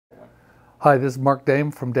Hi, this is Mark Dame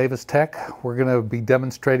from Davis Tech. We're going to be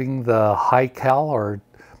demonstrating the high-cal, or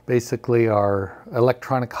basically our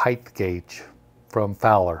electronic height gauge from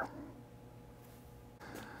Fowler.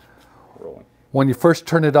 When you first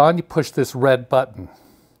turn it on, you push this red button.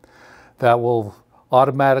 That will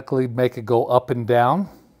automatically make it go up and down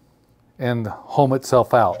and home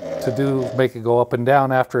itself out. To make it go up and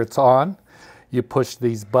down after it's on, you push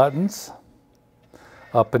these buttons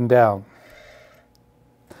up and down.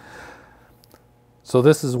 So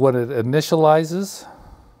this is when it initializes.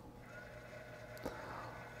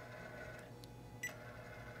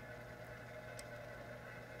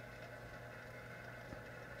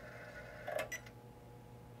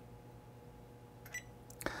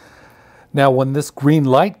 Now when this green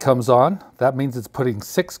light comes on, that means it's putting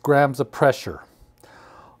 6 grams of pressure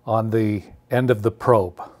on the end of the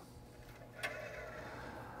probe.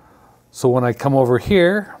 So when I come over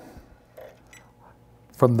here,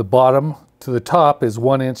 from the bottom to the top is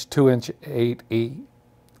 1 inch, 2 inch,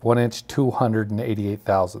 1 inch, 288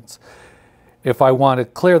 thousandths. If I want to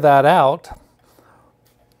clear that out,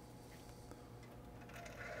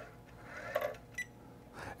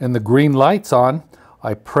 and the green light's on,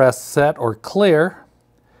 I press set or clear,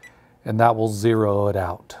 and that will zero it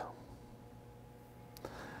out.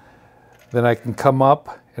 Then I can come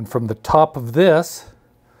up, and from the top of this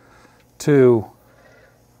to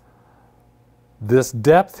this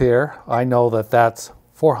depth here, I know that that's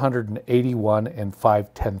 481 and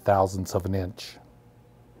 5/10,000ths of an inch.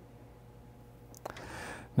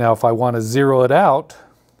 Now if I want to zero it out,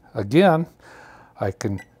 again, I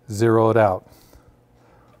can zero it out.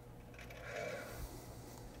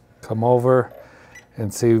 Come over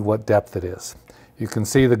and see what depth it is. You can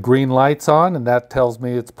see the green light's on, and that tells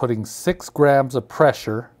me it's putting 6 grams of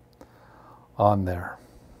pressure on there.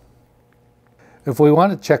 If we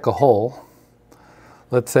want to check a hole,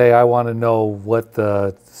 let's say I want to know what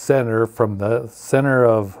the center from the center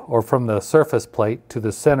of, or from the surface plate to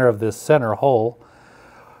the center of this center hole,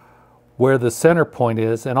 where the center point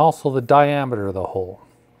is, and also the diameter of the hole.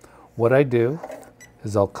 What I do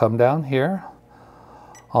is I'll come down here,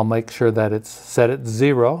 I'll make sure that it's set at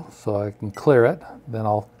 0 so I can clear it, then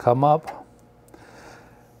I'll come up,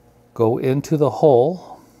 go into the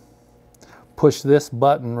hole, push this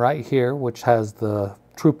button right here, which has the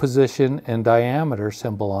true position and diameter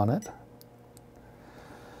symbol on it.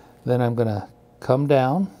 Then I'm going to come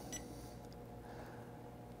down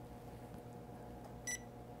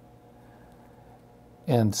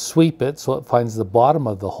and sweep it so it finds the bottom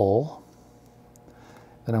of the hole.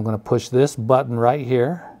 Then I'm going to push this button right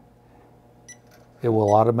here. It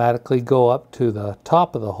will automatically go up to the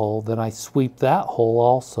top of the hole. Then I sweep that hole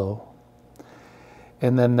also.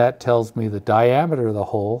 And then that tells me the diameter of the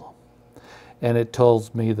hole, and it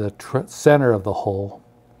tells me the center of the hole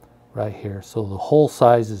right here. So the hole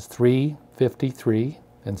size is 353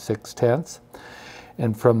 and 6/10,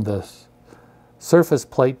 and from the surface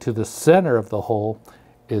plate to the center of the hole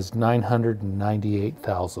is 998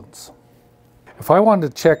 thousandths. If I wanted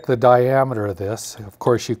to check the diameter of this, of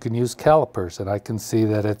course you can use calipers, and I can see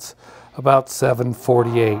that it's about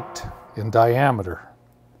 748 in diameter.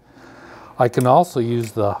 I can also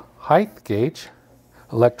use the height gauge,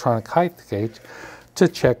 electronic height gauge, to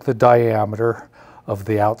check the diameter of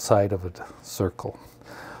the outside of a circle.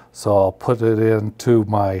 So I'll put it into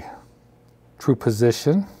my true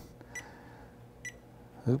position.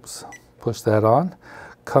 Oops, push that on,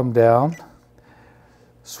 come down,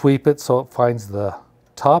 sweep it so it finds the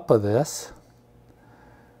top of this.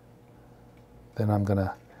 Then I'm going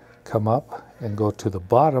to come up and go to the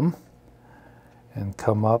bottom and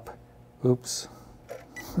come up, oops,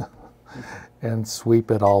 and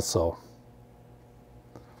sweep it also.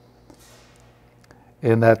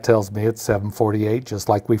 And that tells me it's 748, just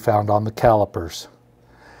like we found on the calipers.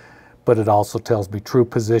 But it also tells me true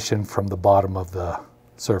position from the bottom of the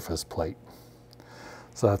surface plate.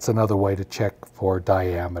 So that's another way to check for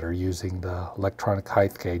diameter using the electronic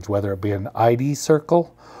height gauge, whether it be an ID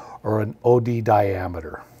circle or an OD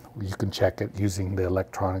diameter. You can check it using the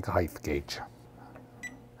electronic height gauge.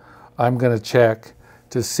 I'm going to check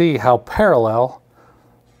to see how parallel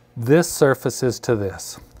this surface is to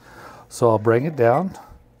this. So I'll bring it down.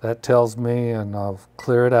 That tells me, and I'll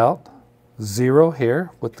clear it out, 0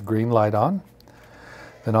 here with the green light on.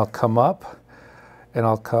 Then I'll come up, and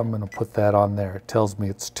I'll come and I'll put that on there. It tells me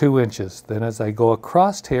it's 2 inches. Then as I go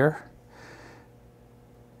across here,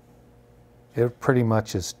 it pretty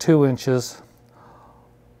much is 2 inches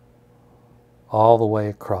all the way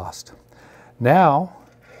across. Now,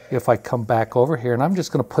 if I come back over here, and I'm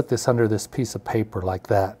just going to put this under this piece of paper like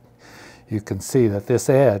that, you can see that this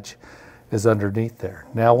edge is underneath there.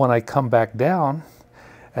 Now when I come back down,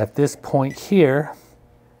 at this point here,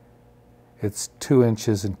 it's 2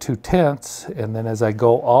 inches and 2/10, and then as I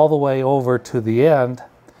go all the way over to the end,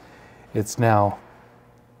 it's now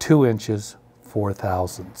 2 inches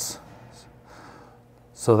 4/1000.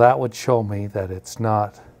 So that would show me that it's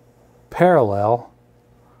not parallel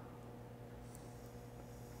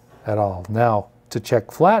at all. Now, to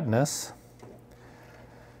check flatness,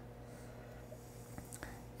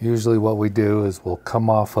 usually what we do is we'll come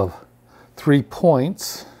off of 3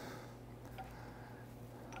 points.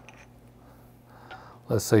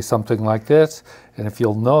 Let's say something like this. And if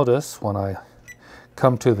you'll notice, when I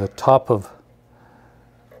come to the top of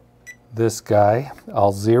this guy,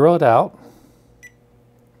 I'll zero it out.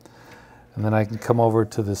 And then I can come over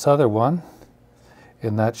to this other one,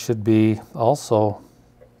 and that should be also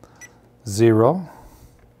 0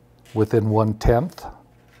 within 1/10.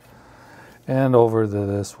 And over to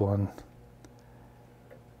this one,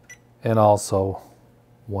 and also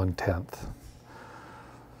 1/10.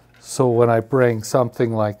 So when I bring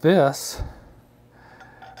something like this,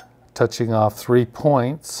 touching off 3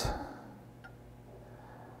 points,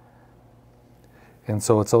 and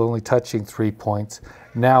so it's only touching 3 points,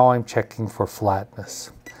 now I'm checking for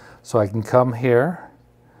flatness. So I can come here,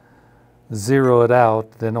 zero it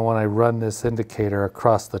out, then when I run this indicator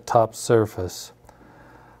across the top surface,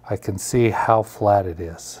 I can see how flat it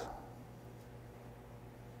is.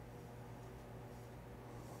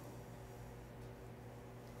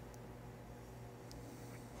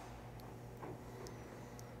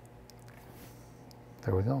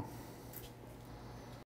 There we go.